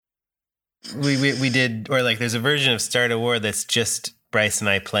we did, or like there's a version of Start a War that's just Bryce and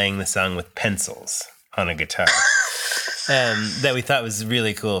I playing the song with pencils on a guitar. That we thought was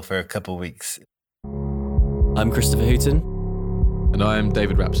really cool for a couple weeks. I'm Christopher Hooton. And I'm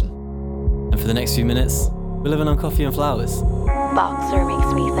David Rapson. And for the next few minutes, we're living on coffee and flowers. Boxer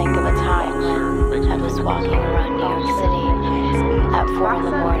makes me think of a time when I was walking around New York City at 4 in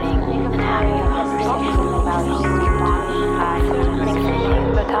the morning and having a conversation about you.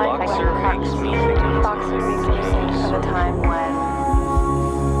 Boxer makes me think of a time when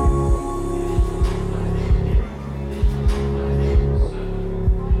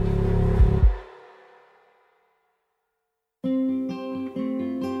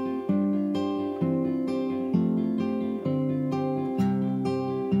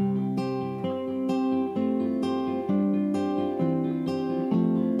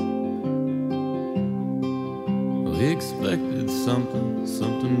we expected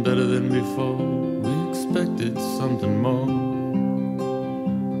something better than before. We expected something more.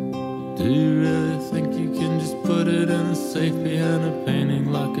 Do you really think you can just put it in a safe behind a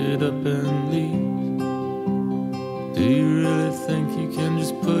painting, lock it up and leave? Do you really think you can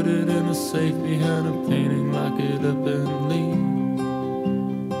just put it in a safe behind a painting, lock it up and leave?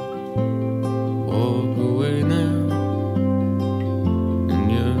 Walk away now,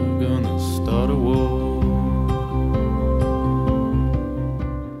 and you're gonna start a war.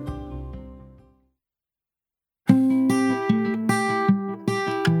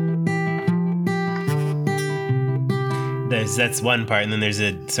 That's one part, and then there's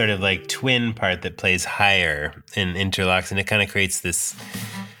a sort of like twin part that plays higher and interlocks, and it kind of creates this,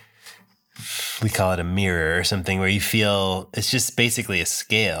 we call it a mirror or something, where you feel it's just basically a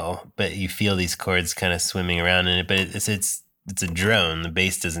scale, but you feel these chords kind of swimming around in it. But it's a drone. The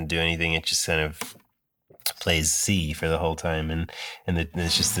bass doesn't do anything. It just kind of plays C for the whole time, and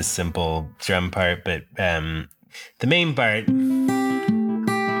it's just this simple drum part. But the main part.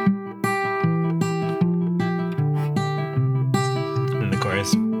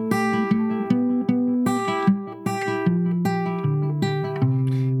 Chorus.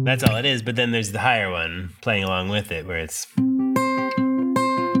 That's all it is, but then there's the higher one playing along with it, where it's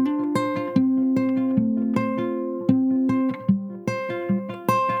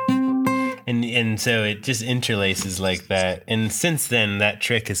and so it just interlaces like that. And since then, that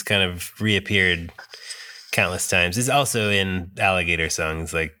trick has kind of reappeared countless times. It's also in Alligator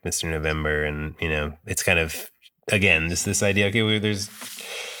songs like Mr. November, and it's kind of, again, this idea, okay, there's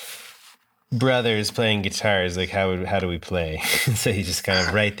brothers playing guitars, like how do we play? So you just kind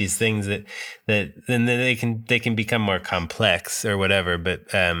of write these things that then they can become more complex or whatever,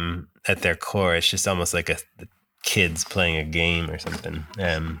 but at their core, it's just almost like kids playing a game or something.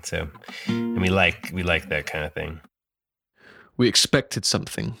 So and we like that kind of thing. We expected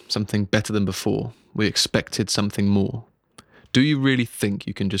something better than before. We expected something more. Do you really think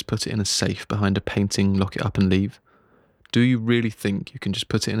you can just put it in a safe behind a painting, lock it up and leave? Do you really think you can just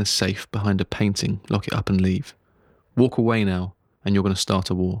put it in a safe behind a painting, lock it up and leave? Walk away now, and you're going to start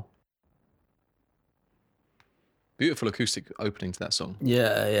a war. Beautiful acoustic opening to that song.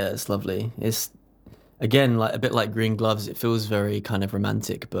 Yeah, it's lovely. It's, again, like a bit like Green Gloves. It feels very kind of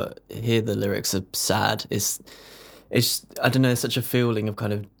romantic, but here the lyrics are sad. It's I don't know, such a feeling of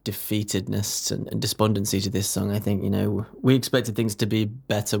kind of defeatedness and despondency to this song. I think, we expected things to be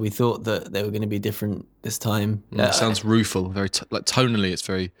better. We thought that they were going to be different this time. It sounds rueful, very like tonally. It's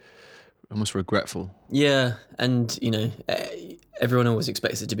very almost regretful. Yeah, and everyone always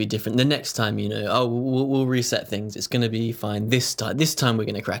expects it to be different. The next time, we'll reset things. It's going to be fine this time. This time we're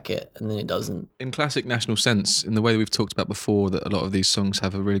going to crack it, and then it doesn't. In classic National Sense, in the way that we've talked about before, that a lot of these songs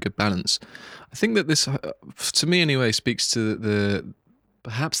have a really good balance. I think that this, to me anyway, speaks to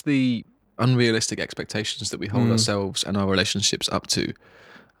perhaps the unrealistic expectations that we hold ourselves and our relationships up to.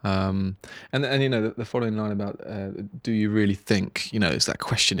 And the following line about do you really think, it's that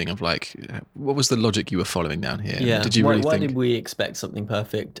questioning of like, what was the logic you were following down here? Yeah. Did you really why think? did we expect something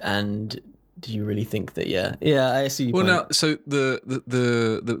perfect, and do you really think that? Yeah, I see your well point. now, so the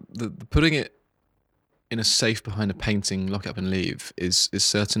putting it in a safe behind a painting, lock up and leave is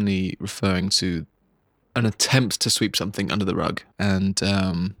certainly referring to an attempt to sweep something under the rug, and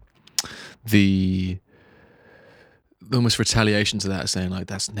the almost retaliation to that, saying like,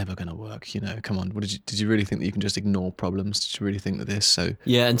 that's never going to work, come on, did you really think that you can just ignore problems? Did you really think that this? So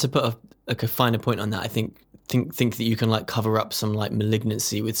yeah, and to put a finer point on that, I think that you can like cover up some like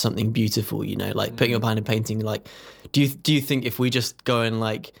malignancy with something beautiful, like putting it behind a painting. Like, do you think if we just go and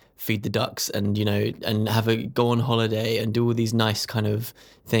like feed the ducks and and go on holiday and do all these nice kind of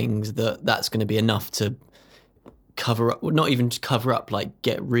things, that's going to be enough to cover up, well, not even just cover up, like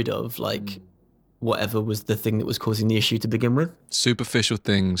get rid of like whatever was the thing that was causing the issue to begin with. Superficial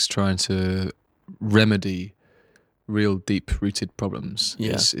things trying to remedy real deep-rooted problems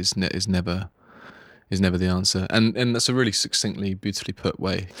is never the answer, and that's a really succinctly, beautifully put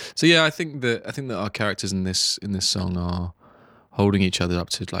way. So yeah, I think that our characters in this song are holding each other up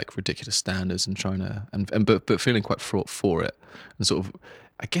to like ridiculous standards and trying to but feeling quite fraught for it, and sort of,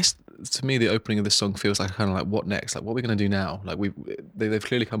 I guess to me the opening of this song feels like kind of like, what next? Like, what are we going to do now? Like they've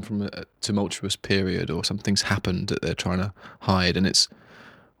clearly come from a tumultuous period, or something's happened that they're trying to hide, and it's,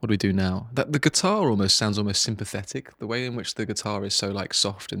 what do we do now? That the guitar almost sounds almost sympathetic. The way in which the guitar is so like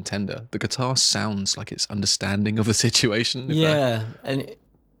soft and tender. The guitar sounds like it's understanding of the situation. Yeah, and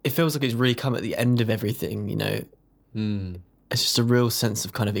it feels like it's really come at the end of everything. You know, it's just a real sense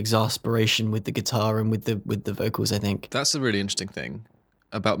of kind of exasperation with the guitar and with the vocals, I think. That's a really interesting thing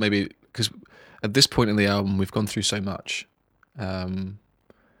about, maybe because at this point in the album we've gone through so much. Maybe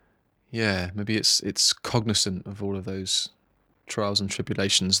it's cognizant of all of those trials and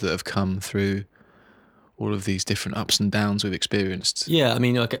tribulations that have come through all of these different ups and downs we've experienced. Yeah, I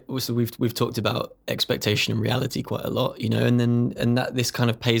mean, like, so we've talked about expectation and reality quite a lot, you know, and that this kind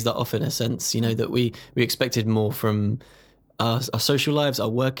of pays that off in a sense, you know, that we expected more from our social lives, our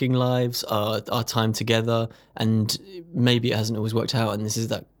working lives, our time together, and maybe it hasn't always worked out, and this is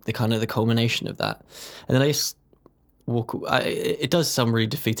the kind of the culmination of that. And then I just it does sound really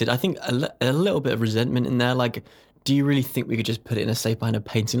defeated. I think a little bit of resentment in there, like, do you really think we could just put it in a safe behind a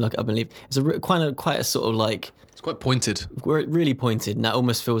painting, lock it up and leave? It's quite a sort of like, it's quite pointed. Really pointed, and that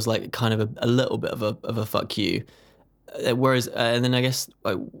almost feels like kind of a little bit of a fuck you. Whereas, and then I guess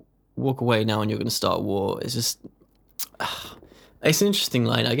like, walk away now and you're going to start a war. It's just, it's an interesting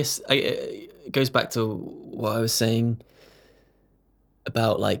line. I guess it goes back to what I was saying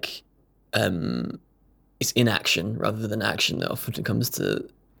about like, it's inaction rather than action that often comes to,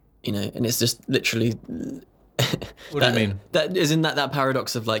 you know, and it's just literally. What do you mean? That is in that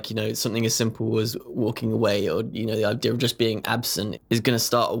paradox of like, you know, something as simple as walking away, or, you know, the idea of just being absent is going to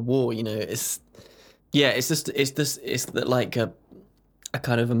start a war. You know, it's like a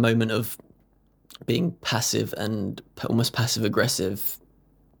kind of a moment of being passive and almost passive aggressive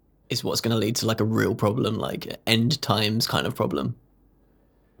is what's going to lead to like a real problem, like end times kind of problem.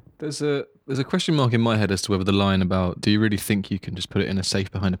 There's a question mark in my head as to whether the line about, do you really think you can just put it in a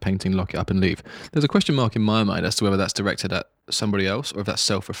safe behind a painting, lock it up and leave? There's a question mark in my mind as to whether that's directed at somebody else or if that's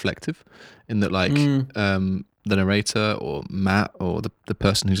self-reflective, in that like the narrator or Matt or the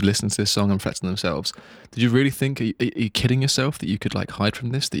person who's listening to this song and reflecting themselves. Did you really think, are you kidding yourself that you could like hide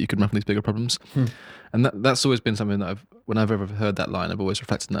from this, that you could run from these bigger problems? And that's always been something that when I've ever heard that line, I've always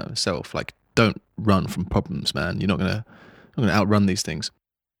reflected on that myself. Like, don't run from problems, man. You're not gonna outrun these things.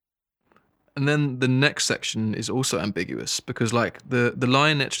 And then the next section is also ambiguous, because like the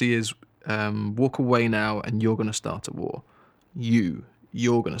line actually is walk away now and you're going to start a war.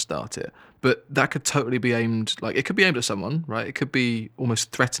 You're going to start it. But that could totally be aimed, like it could be aimed at someone, right? It could be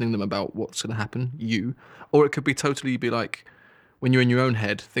almost threatening them about what's going to happen, or it could be totally be like when you're in your own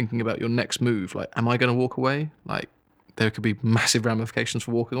head thinking about your next move, like, am I going to walk away? Like there could be massive ramifications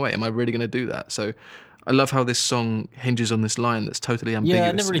for walking away. Am I really going to do that? So I love how this song hinges on this line that's totally ambiguous. Yeah,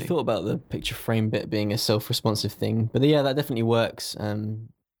 I never really thought about the picture frame bit being a self-responsive thing. But yeah, that definitely works.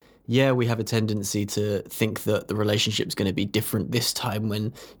 Yeah, we have a tendency to think that the relationship's going to be different this time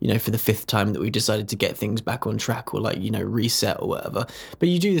when, you know, for the fifth time that we decided to get things back on track, or like, you know, reset or whatever. But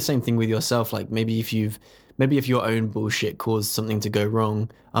you do the same thing with yourself. Like maybe if your own bullshit caused something to go wrong,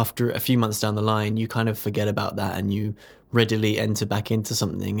 after a few months down the line, you kind of forget about that and you readily enter back into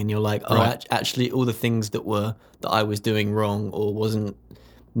something, and you're like, oh, right. Actually all the things that I was doing wrong or wasn't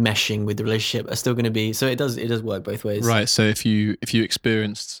meshing with the relationship are still going to be. So it does work both ways. Right. So if you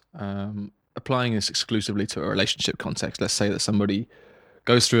experienced applying this exclusively to a relationship context, let's say that somebody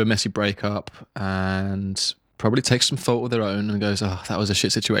goes through a messy breakup and probably takes some fault of their own and goes, oh, that was a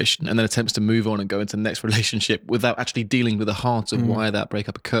shit situation, and then attempts to move on and go into the next relationship without actually dealing with the heart of why that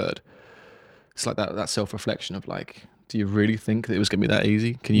breakup occurred. It's like that self-reflection of like, do you really think that it was going to be that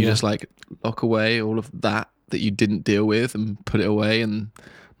easy? Can you just like lock away all of that you didn't deal with and put it away and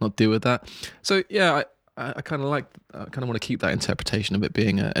not deal with that? So yeah, I kind of want to keep that interpretation of it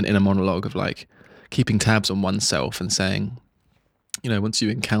being an inner monologue of like keeping tabs on oneself and saying, you know, once you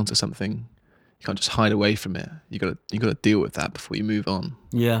encounter something, you can't just hide away from it. You got to deal with that before you move on.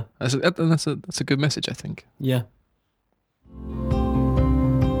 Yeah, that's a good message, I think. Yeah.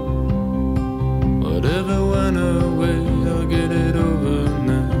 Whatever went away, I'll get it over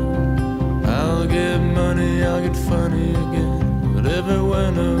now. I'll get money, I'll get funny again. Whatever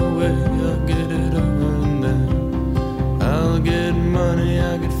went away, I'll get it over now.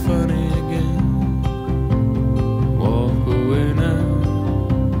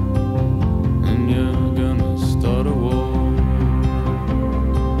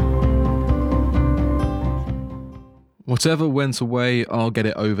 Whatever went away, I'll get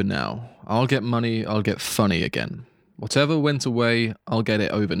it over now. I'll get money, I'll get funny again. Whatever went away, I'll get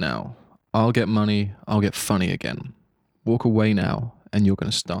it over now. I'll get money, I'll get funny again. Walk away now, and you're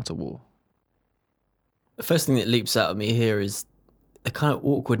going to start a war. The first thing that leaps out at me here is the kind of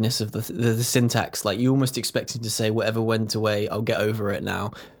awkwardness of the syntax. Like, you almost expect him to say, whatever went away, I'll get over it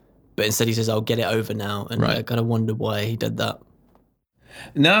now. But instead he says, I'll get it over now. And Right. I kind of wonder why he did that.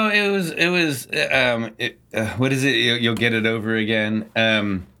 No, it was. What is it? You'll get it over again.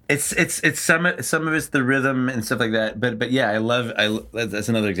 It's some of it's the rhythm and stuff like that. But yeah, that's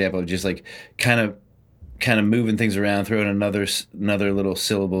another example of just like kind of moving things around, throwing another little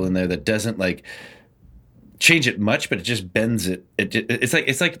syllable in there that doesn't like change it much, but it just bends it.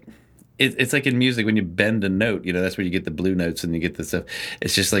 It's like in music when you bend a note, that's where you get the blue notes and you get the stuff.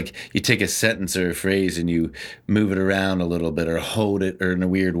 It's just like you take a sentence or a phrase and you move it around a little bit, or hold it, or in a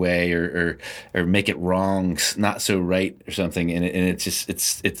weird way, or make it wrong, not so right, or something. And it's just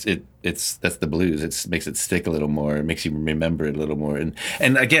that's the blues. It makes it stick a little more. It makes you remember it a little more. And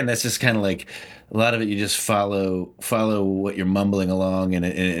again, that's just kind of like a lot of it. You just follow what you're mumbling along, and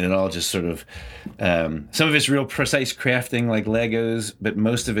it all just sort of. Some of it's real precise crafting, like Legos, but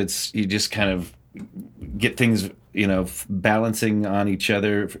most of it's you just kind of get things, balancing on each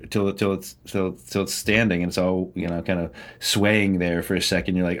other till it's standing, and it's all kind of swaying there for a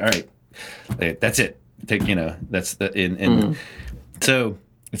second. You're like, all right, that's it. That's the So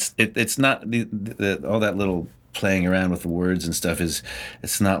it's not the all that little playing around with the words and stuff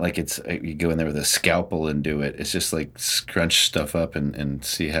it's not like it's you go in there with a scalpel and do it. It's just like scrunch stuff up and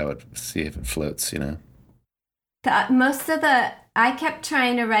see if it floats. I kept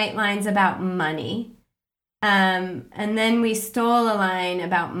trying to write lines about money, and then we stole a line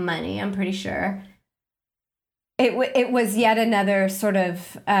about money. I'm pretty sure it was yet another sort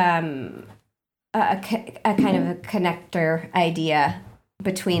of a kind of a connector idea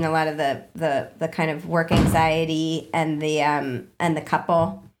between a lot of the kind of work anxiety and the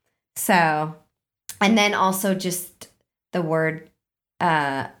couple. So, and then also just the word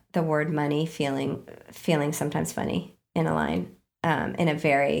money feeling sometimes funny in a line, in a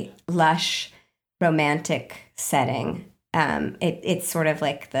very lush romantic setting. It's sort of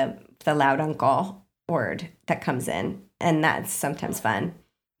like the loud uncle word that comes in, and that's sometimes fun.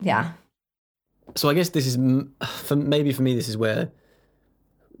 Yeah. So I guess this is, for me, this is where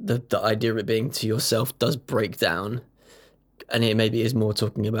the idea of it being to yourself does break down, and it maybe is more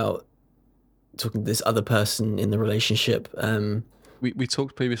talking to this other person in the relationship. We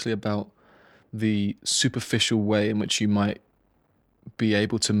talked previously about the superficial way in which you might be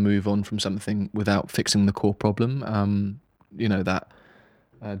able to move on from something without fixing the core problem.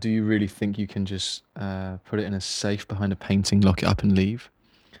 Do you really think you can just put it in a safe behind a painting, lock it up and leave?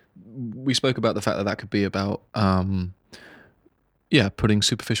 We spoke about the fact that could be about putting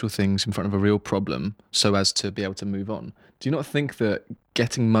superficial things in front of a real problem so as to be able to move on. Do you not think that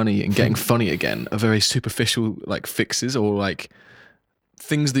getting money and getting funny again are very superficial like fixes, or like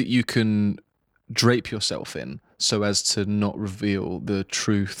things that you can drape yourself in so as to not reveal the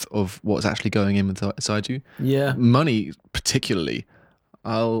truth of what's actually going in inside you? Yeah. Money particularly.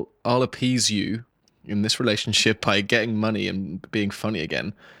 I'll appease you in this relationship by getting money and being funny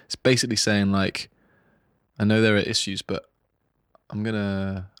again. It's basically saying like, I know there are issues, but I'm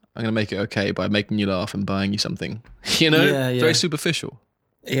gonna make it okay by making you laugh and buying you something. Yeah. Very superficial.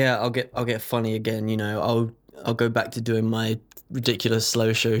 Yeah, I'll get funny again. I'll go back to doing my ridiculous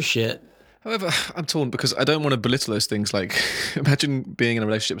slow show shit. However, I'm torn because I don't want to belittle those things. Like, imagine being in a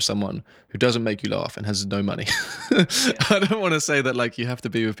relationship with someone who doesn't make you laugh and has no money. I don't want to say that like you have to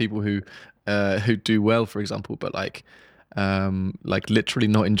be with people who do well, for example, but like literally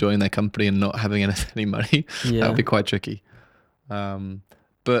not enjoying their company and not having any money. Yeah. That would be quite tricky.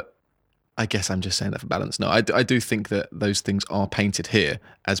 But I guess I'm just saying that for balance. No, I do think that those things are painted here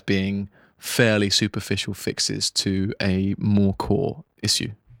as being fairly superficial fixes to a more core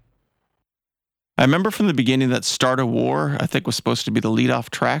issue. I remember from the beginning that Start a War, I think, was supposed to be the lead-off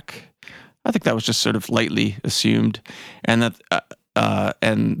track. I think that was just sort of lightly assumed. And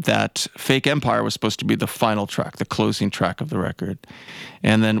that Fake Empire was supposed to be the final track, the closing track of the record.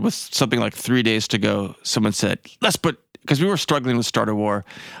 And then with something like 3 days to go, someone said, because we were struggling with Start a War,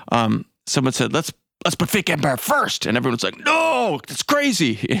 someone said, let's put Fake Empire first. And everyone's like, no, it's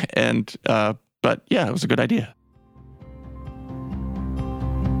crazy. And, but yeah, it was a good idea.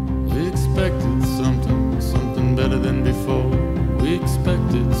 We expected something better than before. We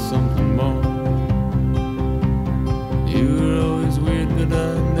expected something more. You were always weird, but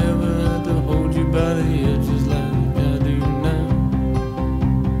I never had to hold you by the edges like I do now.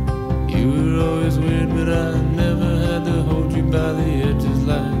 You were always weird, but I never had to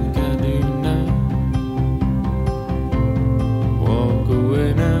like I do now. Walk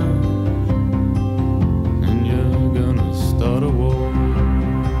away now, and you're gonna start a war.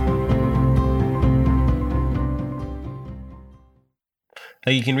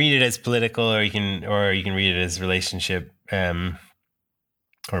 You can read it as political, or you can read it as relationship, or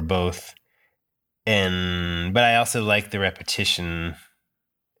both. But I also like the repetition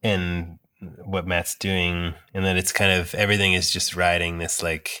and what Matt's doing, and that it's kind of everything is just riding this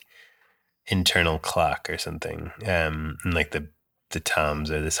like internal clock or something, and like the toms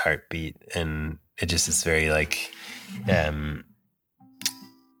are this heartbeat, and it just is very like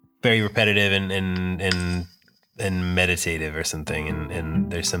very repetitive and meditative or something,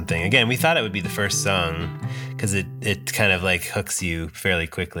 and there's something, again, we thought it would be the first song because it kind of like hooks you fairly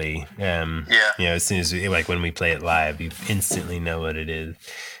quickly. As soon as when we play it live, you instantly know what it is.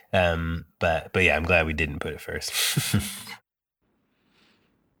 But yeah, I'm glad we didn't put it first.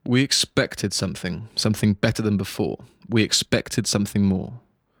 We expected something better than before. We expected something more.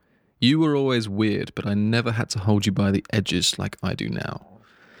 You were always weird, but I never had to hold you by the edges like I do now.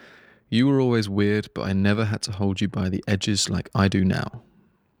 You were always weird, but I never had to hold you by the edges like I do now.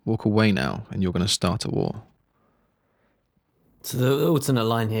 Walk away now, and you're going to start a war. So the alternate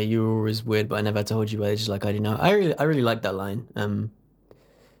line here, you were always weird, but I never had to hold you by the edges like I do now. I really like that line.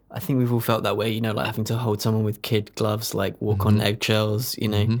 I think we've all felt that way, like having to hold someone with kid gloves, like walk on eggshells,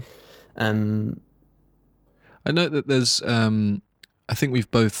 Mm-hmm. I know that there's, I think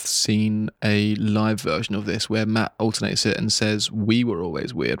we've both seen a live version of this where Matt alternates it and says, we were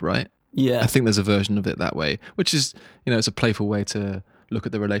always weird, right? Yeah. I think there's a version of it that way, which is, it's a playful way to look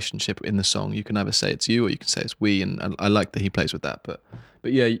at the relationship in the song. You can either say it's you or you can say it's we, and I like that he plays with that. But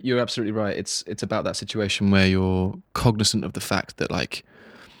yeah, you're absolutely right. It's about that situation where you're cognizant of the fact that like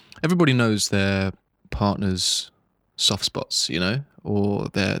everybody knows their partner's soft spots, or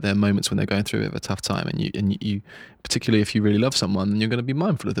their moments when they're going through a bit of a tough time, and you particularly if you really love someone, then you're going to be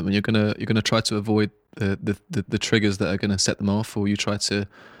mindful of them, and you're going to try to avoid the triggers that are going to set them off, or you try to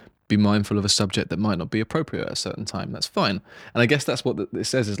be mindful of a subject that might not be appropriate at a certain time. That's fine. And I guess that's what it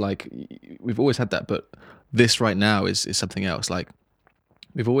says is like, we've always had that, but this right now is something else. Like,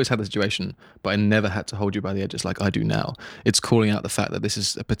 we've always had the situation, but I never had to hold you by the edges like I do now. It's calling out the fact that this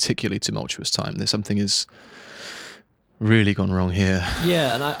is a particularly tumultuous time. There's something is really gone wrong here.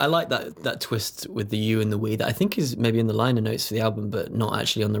 Yeah, and I like that twist with the you and the we that I think is maybe in the liner notes for the album, but not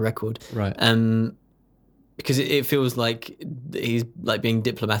actually on the record. Right. Because it feels like he's like being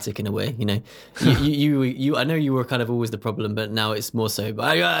diplomatic in a way, you I know you were kind of always the problem, but now it's more so.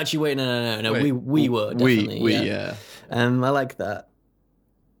 But actually, wait, no. Wait, we were definitely. Yeah. I like that.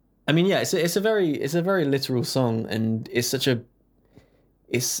 I mean, yeah, it's a very literal song, and it's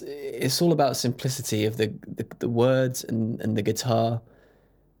all about simplicity of the words and the guitar,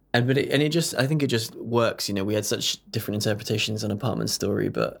 I think it just works. We had such different interpretations on Apartment Story,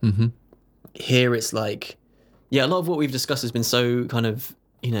 but here it's like, yeah, a lot of what we've discussed has been so kind of,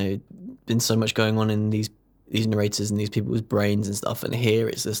 been so much going on in these narrators and these people's brains and stuff, and here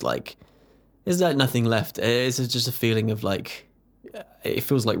it's just like, there's like nothing left. It's just a feeling of like, it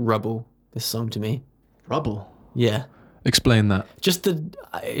feels like rubble, this song to me. Rubble? Yeah. Explain that.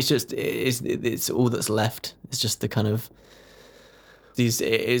 It's all that's left. It's just the kind of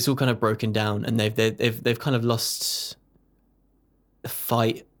it's all kind of broken down, and they've kind of lost the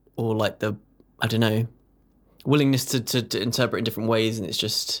fight, or like the, I don't know, willingness to interpret in different ways, and I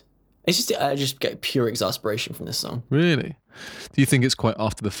just get pure exasperation from this song. Really? Do you think it's quite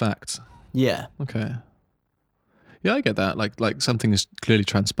after the fact? Yeah. Okay. Yeah, I get that. Like something has clearly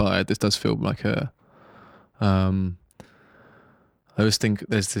transpired. This does feel like a I always think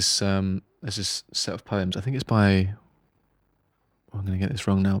there's this set of poems. I think it's by, I'm going to get this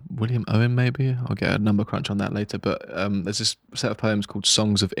wrong now, William Owen maybe? I'll get a number crunch on that later. But there's this set of poems called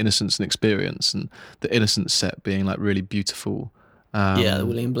Songs of Innocence and Experience, and the Innocence set being like really beautiful. The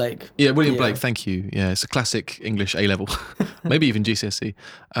William Blake. Yeah, William Blake, thank you. Yeah, it's a classic English A-level, maybe even GCSE.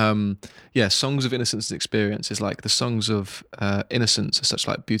 Songs of Innocence and Experience is like the songs of innocence are such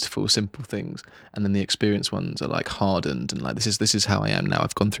like beautiful, simple things, and then the experience ones are like hardened and like this is how I am now.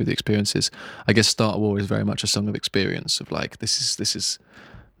 I've gone through the experiences. I guess Start a War is very much a song of experience, of like this is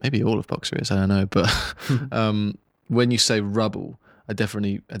maybe all of Boxer is, I don't know, but when you say rubble, I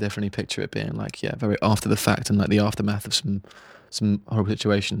definitely picture it being like very after the fact and like the aftermath of some horrible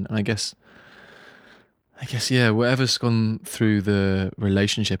situation. And I guess whatever's gone through the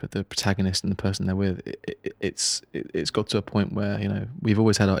relationship of the protagonist and the person they're with, it's got to a point where we've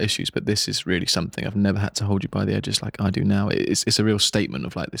always had our issues, but this is really something. I've never had to hold you by the edges like I do now. It's a real statement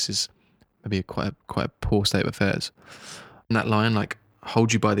of like, this is maybe quite a poor state of affairs. And that line, like,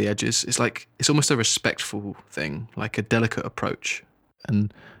 hold you by the edges. It's almost a respectful thing, like a delicate approach,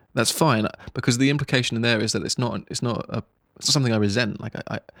 and that's fine because the implication in there is that it's not something I resent. Like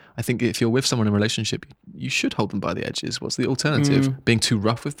I think if you're with someone in a relationship, you should hold them by the edges. What's the alternative? Being too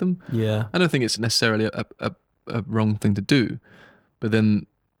rough with them? Yeah. I don't think it's necessarily a wrong thing to do, but then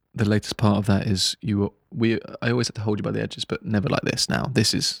the latest part of that is I always have to hold you by the edges, but never like this. Now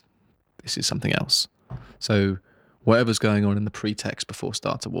this is something else. So whatever's going on in the pretext before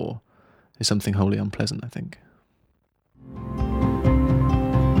start of war is something wholly unpleasant, I think.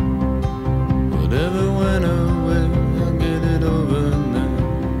 Whatever went away, I'll get it over now.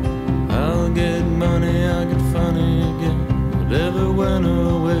 I'll get money, I'll get funny again. Whatever went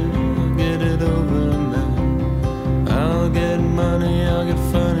away, I'll get it over now. I'll get money, I'll get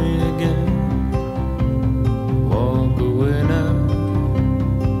funny again. Walk away now,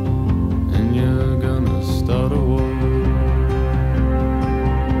 and you're gonna start a war.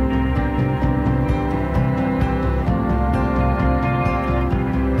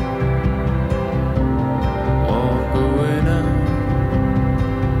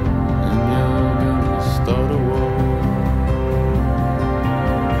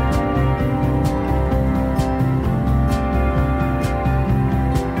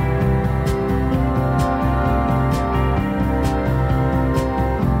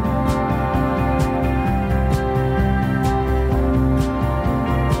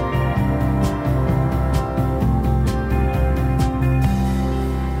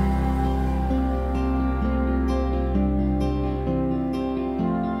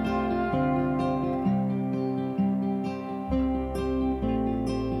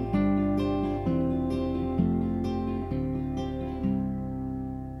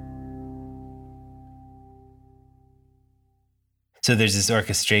 So there's this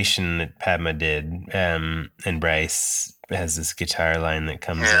orchestration that Padma did, and Bryce has this guitar line that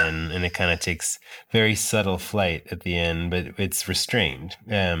comes in, and it kind of takes very subtle flight at the end, but it's restrained.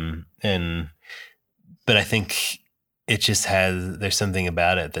 But I think it just there's something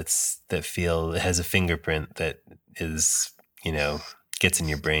about it it has a fingerprint that is, gets in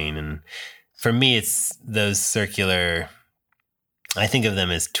your brain. And for me, it's those circular, I think of them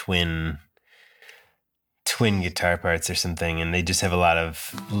as twin guitar parts or something, and they just have a lot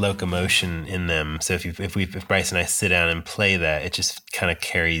of locomotion in them. So if Bryce and I sit down and play that, it just kind of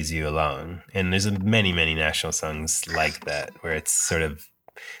carries you along. And there's many national songs like that, where it's sort of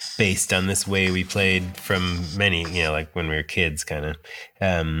based on this way we played from many, like when we were kids, kind of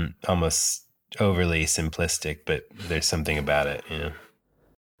almost overly simplistic, but there's something about it,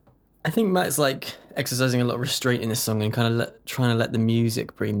 I think Matt's like exercising a lot of restraint in this song and kind of trying to let the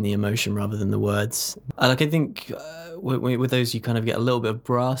music bring the emotion rather than the words. I think with those you kind of get a little bit of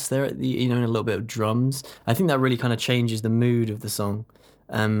brass there at the and a little bit of drums. I think that really kind of changes the mood of the song.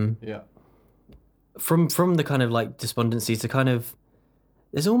 From the kind of like despondency to kind of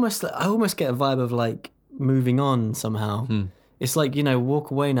I almost get a vibe of like moving on somehow. It's like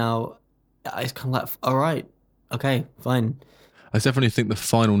walk away now. It's kind of like all right, okay, fine. I definitely think the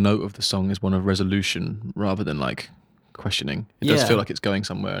final note of the song is one of resolution rather than like questioning. It does feel like it's going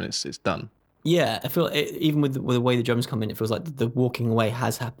somewhere and it's done. Yeah, I feel even with the way the drums come in, it feels like the walking away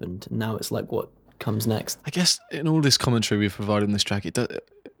has happened. And now it's like what comes next. I guess in all this commentary we've provided in this track, it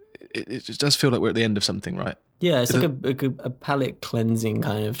does feel like we're at the end of something, right? Yeah, it's like a palate cleansing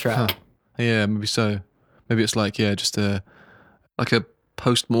kind of track. Yeah, maybe so. Maybe it's like just a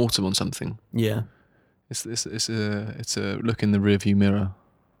post-mortem on something. Yeah. It's a look in the rearview mirror,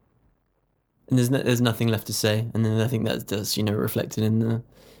 and there's nothing left to say, and then I think that's reflected in the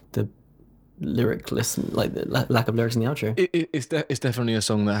lyric list, like the lack of lyrics in the outro. It's definitely a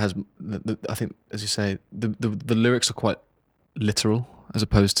song that has I think, as you say, the lyrics are quite literal as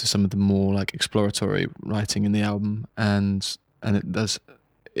opposed to some of the more like exploratory writing in the album, and it's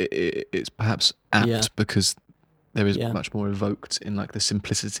perhaps apt because there is much more evoked in like the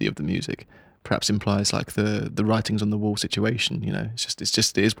simplicity of the music. Perhaps implies like the writings on the wall situation.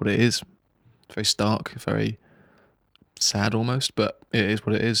 It is what it is. It's very stark, very sad almost, but it is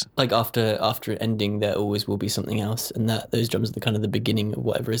what it is. Like after ending, there always will be something else, and that those drums are the beginning of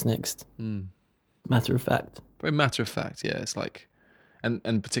whatever is next. Matter of fact. Very matter of fact, yeah. It's like, and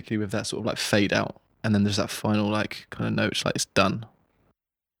particularly with that sort of like fade out, and then there's that final like kind of note, like it's done.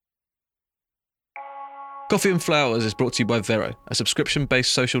 Coffee and Flowers is brought to you by Vero, a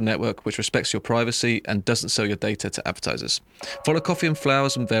subscription-based social network which respects your privacy and doesn't sell your data to advertisers. Follow Coffee and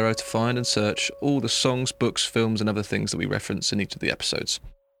Flowers and Vero to find and search all the songs, books, films and other things that we reference in each of the episodes.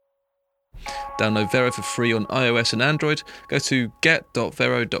 Download Vero for free on iOS and Android. Go to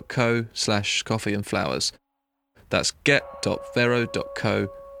get.vero.co/coffeeandflowers. That's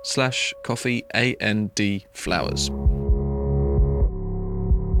get.vero.co/coffee&flowers.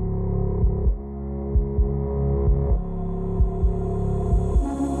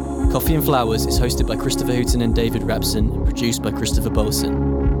 Coffee and Flowers is hosted by Christopher Hooton and David Rapson and produced by Christopher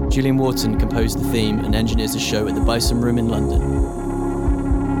Bolson. Julian Wharton composed the theme and engineers the show at the Bison Room in London.